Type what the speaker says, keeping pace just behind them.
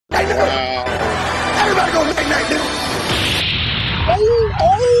Wow. Everybody go night night.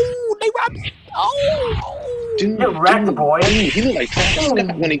 Oh, they Robinson. Oh. Dude, You wrecked the boy. dude, he looked like Travis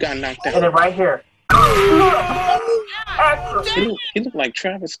Scott when he got knocked And out. then right here. He looked like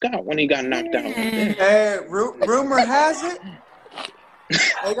Travis Scott when he got knocked out. Hey, rumor has it.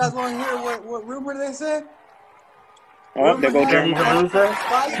 Hey, you guys want to hear what rumor they said? Oh, there go Joe He's a Biden. loser.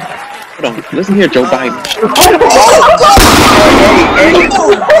 Hold on, listen here, Joe Biden.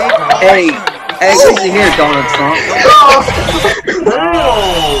 Hey, listen here, Donald Trump.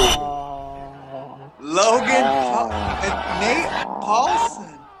 Logan and Nate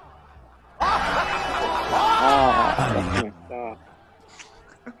Paulson.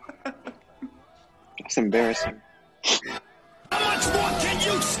 That's embarrassing. How much more can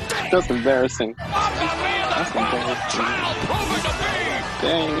you stay? That's embarrassing. That's embarrassing.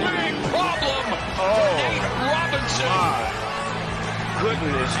 Dang. Problem. Nate Robinson.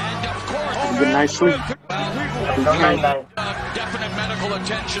 Goodness. And of course, Good night sleep. definite medical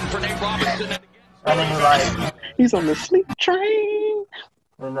attention for Nate Robinson. And then you're like, He's on the sleep train.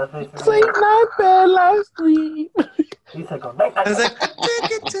 sleep night bed last week. He said, go night I was night. like, I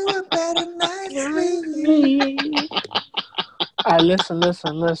took it to a better night's sleep. Hey, listen.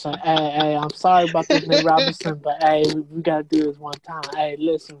 Hey, I'm sorry about this Nate Robinson, but hey, we gotta do this one time. Hey,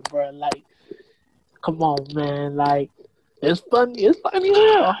 listen, bro, like, come on, man, like, it's funny.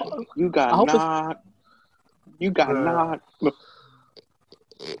 Yeah. You got knocked.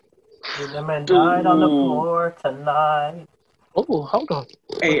 The man died on the floor tonight. Oh, hold on.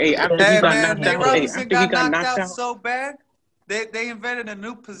 Hey, after he got knocked Nate out, Robinson got knocked out so bad, they invented a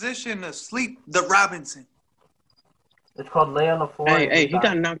new position to sleep the Robinson. It's called lay on the floor. Hey, he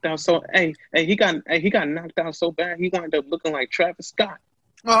got knocked out so. He got knocked out so bad. He wound up looking like Travis Scott.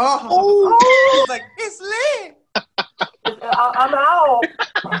 Oh. He's like, it's lit. I'm out.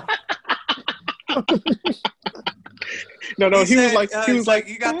 No, he was like,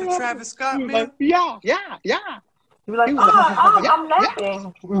 you got the Travis Scott, man? Like, yeah. He was like, I'm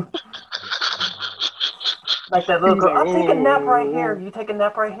napping. Like that little girl, I'll take a nap right here. You take a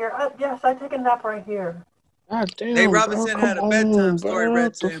nap right here? Yes, I take a nap right here. God damn, Nate Robinson had a bedtime story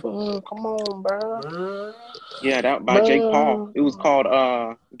read to him. Come on, bro. Yeah, that by Jake Paul. It was called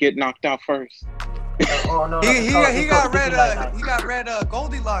 "Get Knocked Out First." Oh no, He got red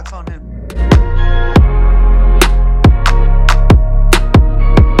Goldilocks on him.